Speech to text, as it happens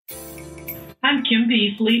I'm Kim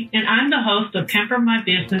Beasley, and I'm the host of Pamper My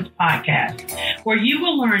Business podcast, where you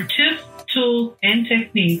will learn tips, tools, and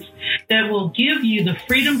techniques that will give you the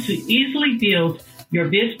freedom to easily build your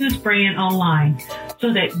business brand online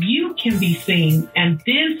so that you can be seen and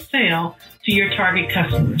then sell to your target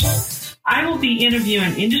customers. I will be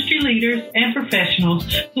interviewing industry leaders and professionals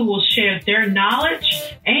who will share their knowledge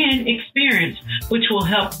and experience, which will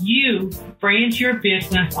help you brand your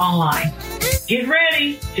business online. Get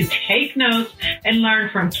ready to take notes and learn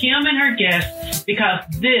from Kim and her guests, because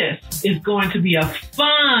this is going to be a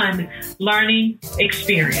fun learning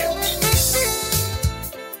experience.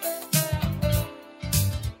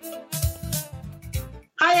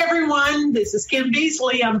 Hi, everyone. This is Kim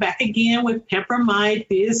Beasley. I'm back again with Pamper My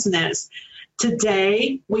Business.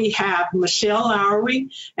 Today, we have Michelle Lowry,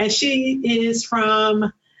 and she is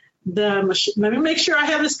from let me make sure I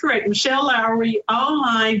have this correct, Michelle Lowry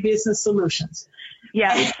Online Business Solutions.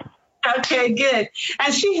 Yes. Okay, good.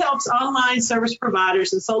 And she helps online service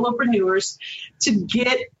providers and solopreneurs to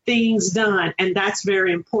get things done, and that's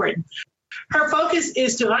very important. Her focus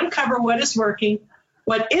is to uncover what is working,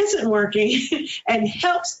 what isn't working, and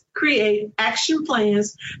helps create action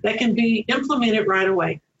plans that can be implemented right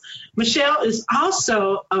away. Michelle is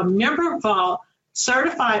also a Member Vault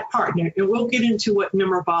certified partner, and we'll get into what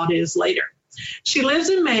Member Vault is later. She lives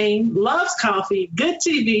in Maine, loves coffee, good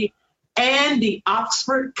TV, and the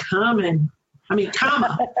Oxford comma. Woo,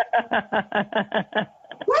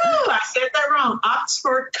 I said that wrong.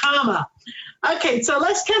 Oxford comma. Okay, so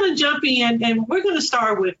let's kind of jump in, and we're going to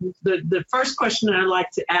start with the first question that I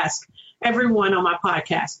like to ask everyone on my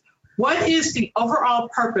podcast. What is the overall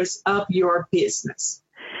purpose of your business?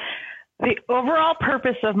 The overall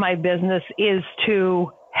purpose of my business is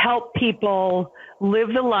to help people live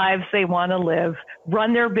the lives they want to live,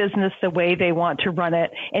 run their business the way they want to run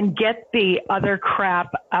it, and get the other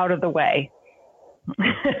crap out of the way.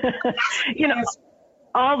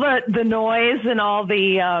 All the noise and all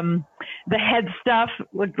the head stuff,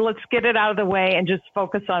 let's get it out of the way and just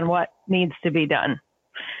focus on what needs to be done.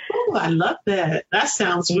 Oh, I love that. That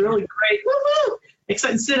sounds really great. Woo-hoo!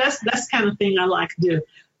 Exciting. So that's the kind of thing I like to do.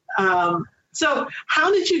 So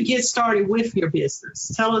how did you get started with your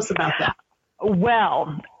business? Tell us about that.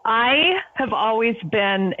 Well, I have always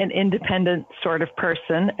been an independent sort of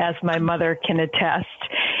person, as my mother can attest.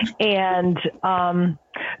 And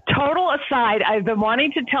total aside, I've been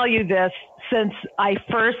wanting to tell you this since I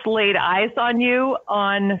first laid eyes on you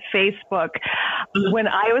on Facebook. When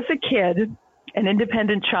I was a kid, an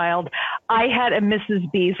independent child, I had a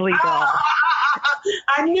Mrs. Beasley doll.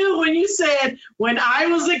 I knew when you said, when I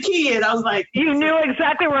was a kid, I was like, you knew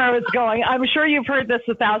exactly where I was going. I'm sure you've heard this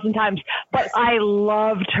 1,000 times, but I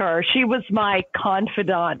loved her. She was my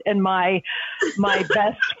confidant and my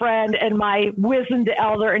best friend and my wizened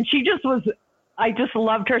elder. And I just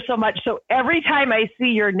loved her so much. So every time I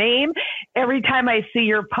see your name, every time I see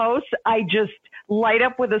your posts, I just light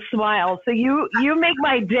up with a smile. So you make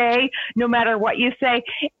my day no matter what you say.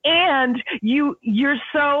 And you're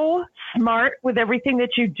so smart with everything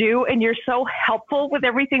that you do, and you're so helpful with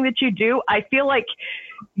everything that you do. I feel like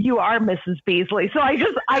you are Mrs. Beasley. So I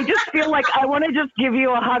just feel like I want to just give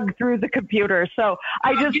you a hug through the computer. So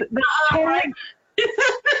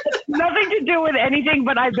nothing to do with anything,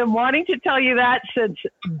 but I've been wanting to tell you that since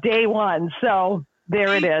day one. So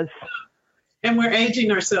there it is. And we're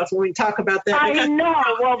aging ourselves when we talk about that. I know.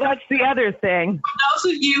 Well, that's the other thing. For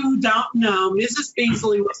those of you who don't know, Mrs.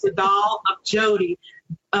 Beasley was the doll of Jody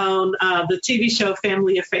on the TV show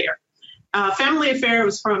Family Affair. Family Affair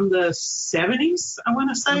was from the 70s, I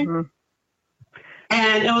want to say. Mm-hmm.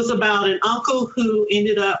 And it was about an uncle who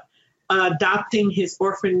ended up adopting his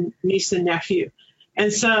orphan niece and nephew.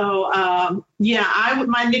 And so,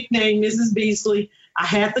 my nickname, Mrs. Beasley. I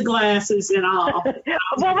had the glasses and all.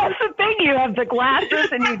 Well, that's the thing. You have the glasses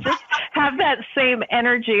and you just have that same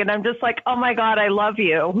energy. And I'm just like, oh, my God, I love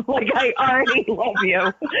you. Like, I already love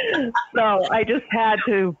you. So I just had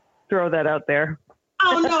to throw that out there.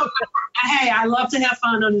 Oh, no. Hey, I love to have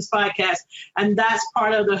fun on this podcast. And that's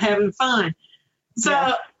part of the having fun. So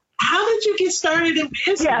How did you get started in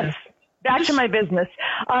business? Yes. Back to my business.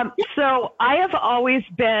 So I have always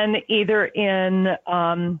been either in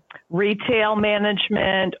retail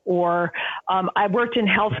management or I worked in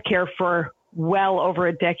healthcare for well over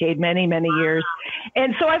a decade, many, many years.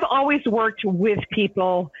 And so I've always worked with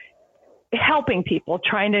people, helping people,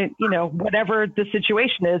 trying to, whatever the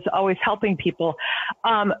situation is, always helping people.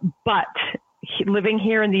 But living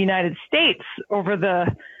here in the United States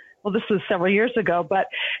this was several years ago, but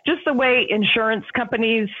just the way insurance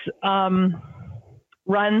companies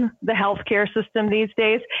run the healthcare system these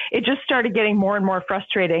days, it just started getting more and more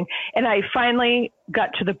frustrating. And I finally got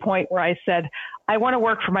to the point where I said, I want to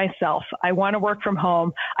work for myself. I want to work from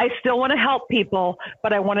home. I still want to help people,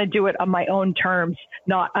 but I want to do it on my own terms,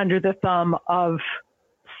 not under the thumb of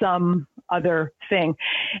some other thing.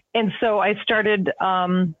 And so I started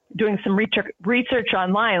doing some research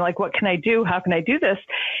online, like what can I do? How can I do this?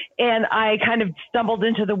 And I kind of stumbled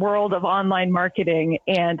into the world of online marketing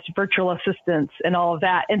and virtual assistants and all of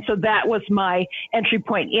that. And so that was my entry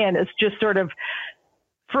point in, is just sort of,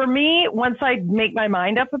 for me, once I make my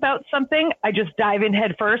mind up about something, I just dive in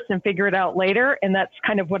head first and figure it out later. And that's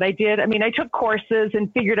kind of what I did. I mean, I took courses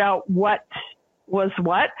and figured out what was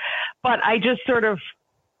what, but I just sort of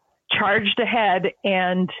charged ahead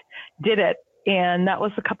and did it. And that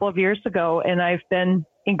was a couple of years ago. And I've been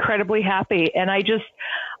incredibly happy. And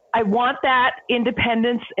I want that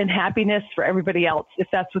independence and happiness for everybody else. If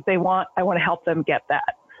that's what they want, I want to help them get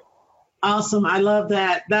that. Awesome. I love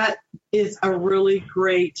that. That is a really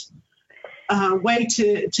great way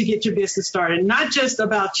to get your business started. Not just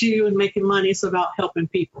about you and making money, it's about helping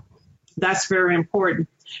people. That's very important.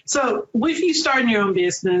 So with you starting your own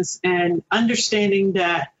business and understanding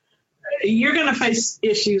that you're going to face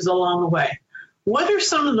issues along the way, what are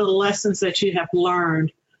some of the lessons that you have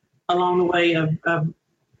learned along the way of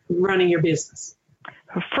running your business?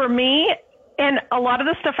 For me, and a lot of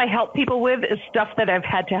the stuff I help people with is stuff that I've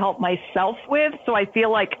had to help myself with. So I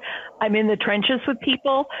feel like I'm in the trenches with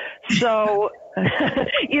people. So,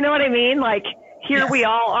 you know what I mean? Like, here Yes. we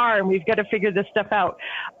all are, and we've got to figure this stuff out.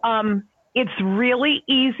 It's really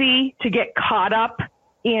easy to get caught up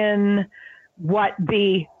in what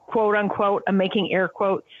the quote unquote, I'm making air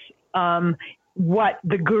quotes, what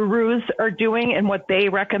the gurus are doing and what they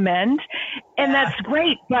recommend. And that's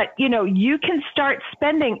great. But, you know, you can start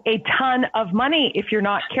spending a ton of money if you're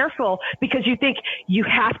not careful because you think you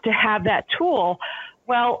have to have that tool.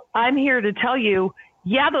 Well, I'm here to tell you,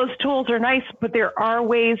 yeah, those tools are nice, but there are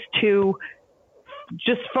ways to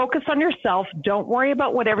just focus on yourself. Don't worry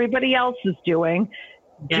about what everybody else is doing.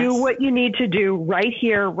 Yes. Do what you need to do right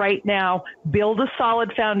here, right now, build a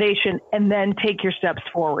solid foundation, and then take your steps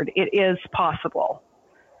forward. It is possible.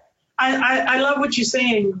 I love what you're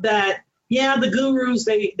saying, that, yeah, the gurus,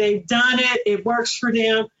 they've done it. It works for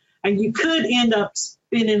them. And you could end up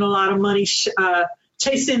spending a lot of money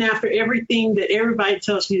chasing after everything that everybody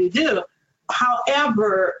tells you to do.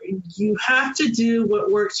 However, you have to do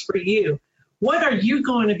what works for you. What are you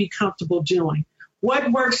going to be comfortable doing?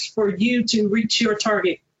 What works for you to reach your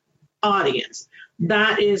target audience?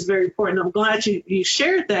 That is very important. I'm glad you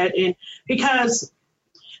shared that, and because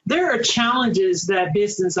there are challenges that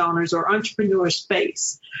business owners or entrepreneurs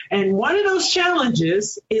face. And one of those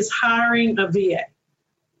challenges is hiring a VA.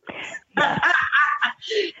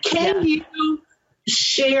 Can you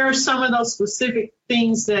share some of those specific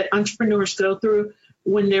things that entrepreneurs go through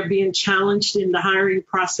when they're being challenged in the hiring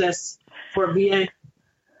process for a VA?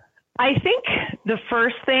 I think the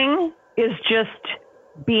first thing is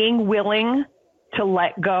just being willing to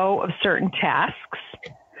let go of certain tasks.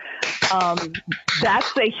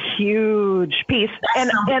 That's a huge piece.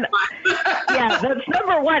 And yeah, that's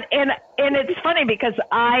number one. And it's funny because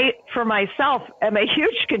I, for myself, am a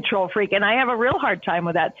huge control freak and I have a real hard time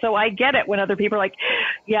with that. So I get it when other people are like,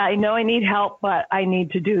 yeah, I know I need help, but I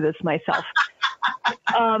need to do this myself.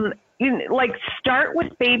 Like, start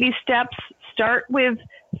with baby steps, start with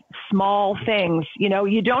small things. You know,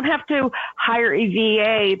 you don't have to hire a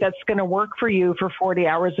VA that's going to work for you for 40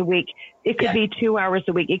 hours a week. It could be 2 hours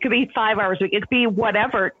a week. It could be 5 hours a week. It could be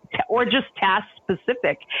whatever, or just task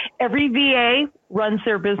specific. Every VA runs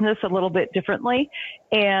their business a little bit differently,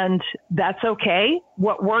 and that's okay.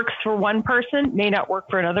 What works for one person may not work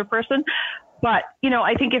for another person. But, you know,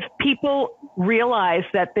 I think if people realize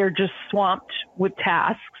that they're just swamped with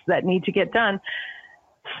tasks that need to get done,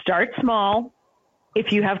 start small.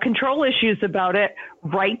 If you have control issues about it,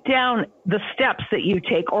 write down the steps that you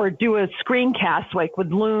take, or do a screencast like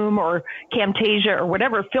with Loom or Camtasia or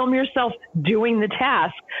whatever. Film yourself doing the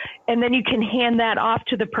task, and then you can hand that off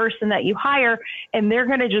to the person that you hire, and they're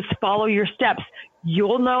going to just follow your steps.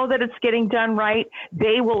 You'll know that it's getting done right.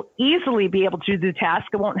 They will easily be able to do the task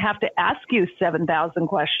and won't have to ask you 7,000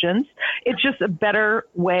 questions. It's just a better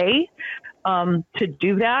way to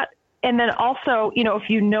do that. And then also, you know, if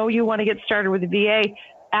you know you want to get started with a VA,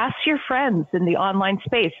 ask your friends in the online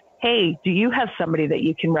space, hey, do you have somebody that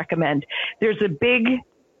you can recommend? There's a big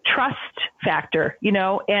trust factor, you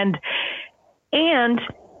know, and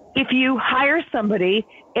if you hire somebody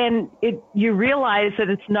and you realize that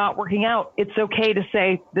it's not working out, it's okay to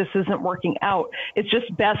say this isn't working out. It's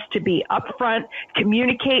just best to be upfront,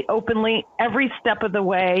 communicate openly every step of the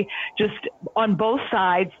way, just on both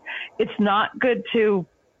sides. It's not good to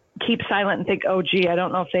keep silent and think, oh, gee, I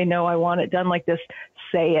don't know if they know I want it done like this.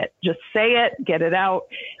 Say it. Just say it, get it out.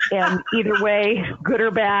 And either way, good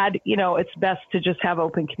or bad, it's best to just have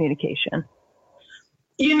open communication.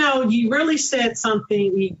 You really said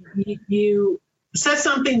something. You said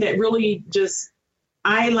something that really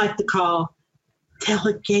I like to call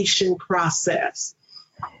delegation process.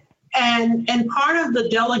 And part of the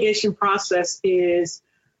delegation process is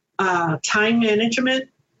time management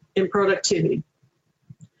and productivity.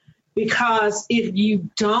 Because if you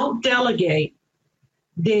don't delegate,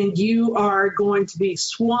 then you are going to be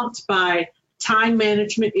swamped by time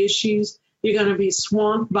management issues. You're going to be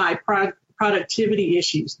swamped by productivity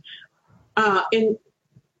issues. And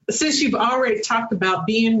since you've already talked about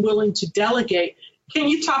being willing to delegate, can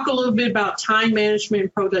you talk a little bit about time management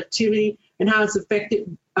and productivity and how it's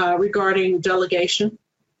affected regarding delegation?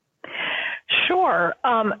 Sure.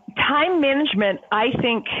 Time management, I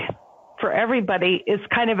think, for everybody is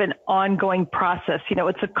kind of an ongoing process.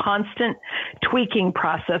 It's a constant tweaking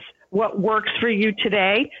process. What works for you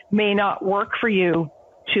today may not work for you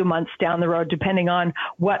 2 months down the road, depending on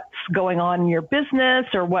what's going on in your business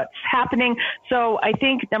or what's happening. So I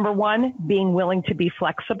think, number one, being willing to be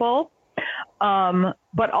flexible.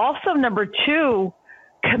 But also, number two,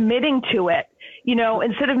 committing to it.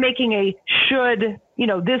 Instead of making a should,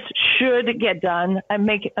 this should get done. I'm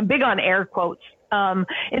big on air quotes.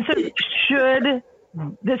 Instead of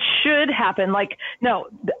this should happen. Like, no,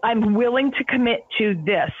 I'm willing to commit to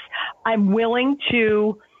this. I'm willing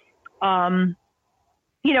to,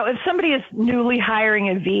 if somebody is newly hiring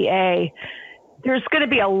a VA, there's going to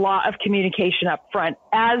be a lot of communication up front.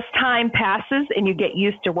 As time passes and you get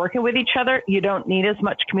used to working with each other, you don't need as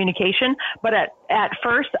much communication. But at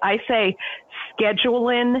first, I say schedule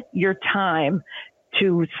in your time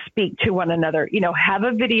to speak to one another. Have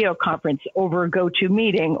a video conference over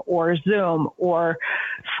GoToMeeting or Zoom or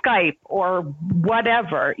Skype or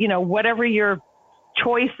whatever, whatever your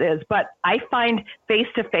choice is. But I find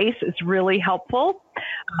face-to-face is really helpful,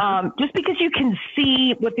 just because you can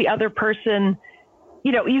see what the other person,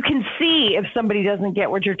 you can see if somebody doesn't get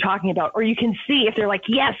what you're talking about, or you can see if they're like,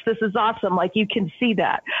 yes, this is awesome. Like, you can see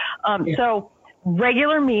that. So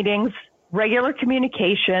regular meetings, regular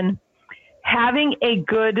communication, having a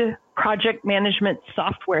good project management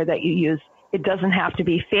software that you use. It doesn't have to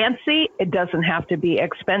be fancy. It doesn't have to be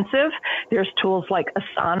expensive. There's tools like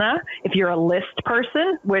Asana if you're a list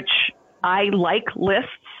person, which I like lists.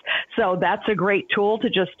 So that's a great tool to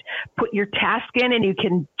just put your task in and you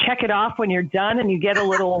can check it off when you're done and you get a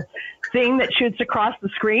little thing that shoots across the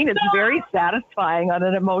screen. It's very satisfying on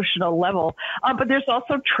an emotional level. But there's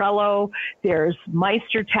also Trello, there's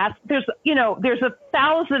MeisterTask, there's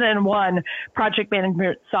 1,001 project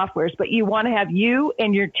management softwares, but you want to have you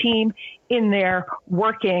and your team in there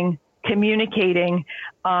working, communicating.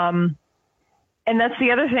 And that's the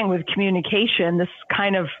other thing with communication. This is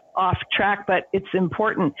kind of off track, but it's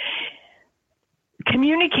important.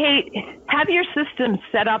 Communicate, have your system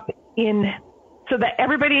set up so that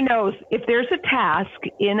everybody knows if there's a task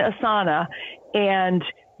in Asana and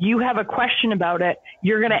you have a question about it,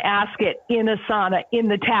 you're going to ask it in Asana, in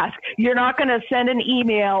the task. You're not going to send an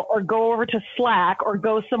email or go over to Slack or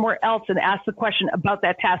go somewhere else and ask the question about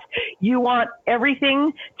that task. You want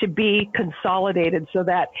everything to be consolidated so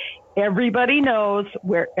that everybody knows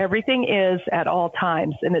where everything is at all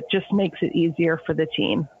times, and it just makes it easier for the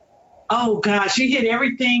team. Oh, gosh, you hit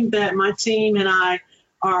everything that my team and I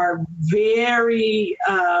are very,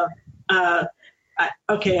 I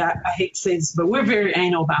hate to say this, but we're very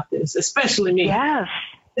anal about this, especially me. Yes.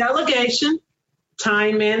 Delegation,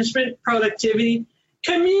 time management, productivity,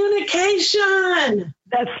 communication.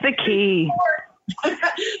 That's the key.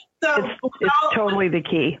 So it's totally the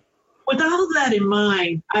key. With all that in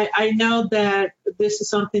mind, I know that this is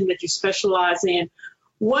something that you specialize in.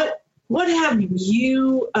 What have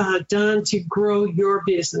you done to grow your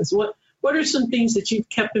business? What are some things that you've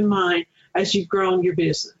kept in mind as you've grown your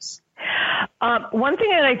business? One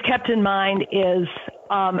thing that I've kept in mind is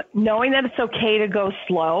knowing that it's okay to go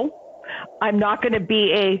slow. I'm not going to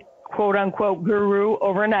be a quote unquote guru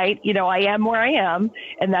overnight. I am where I am,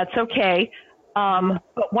 and that's okay.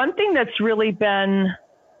 But one thing that's really been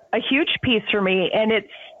a huge piece for me, and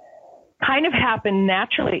it's kind of happened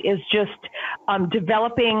naturally, is just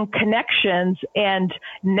developing connections and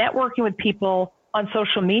networking with people on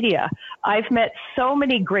social media. I've met so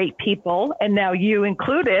many great people, and now you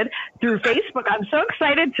included, through Facebook. I'm so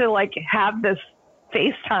excited to have this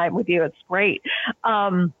FaceTime with you. It's great.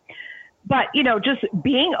 But, just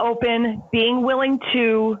being open, being willing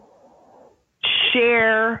to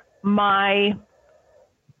share my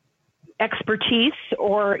expertise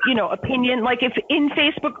or, opinion. Like if in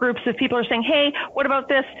Facebook groups, if people are saying, hey, what about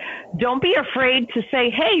this? Don't be afraid to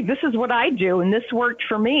say, hey, this is what I do and this worked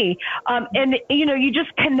for me. And, you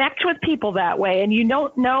just connect with people that way, and you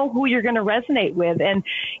don't know who you're going to resonate with. And,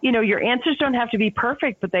 your answers don't have to be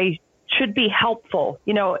perfect, but they should be helpful.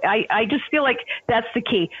 I just feel like that's the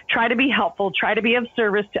key. Try to be helpful, try to be of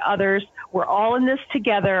service to others. We're all in this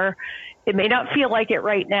together. It may not feel like it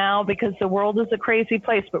right now because the world is a crazy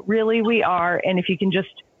place, but really we are. And if you can just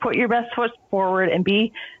put your best foot forward and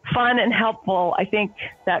be fun and helpful, I think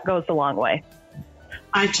that goes a long way.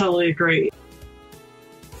 I totally agree.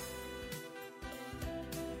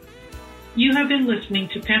 You have been listening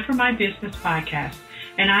to Pamper My Business podcast,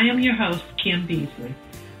 and I am your host, Kim Beasley.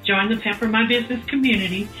 Join the Pamper My Business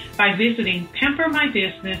community by visiting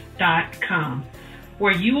pampermybusiness.com,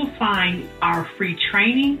 where you will find our free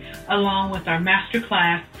training along with our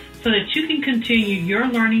masterclass so that you can continue your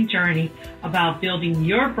learning journey about building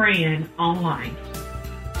your brand online.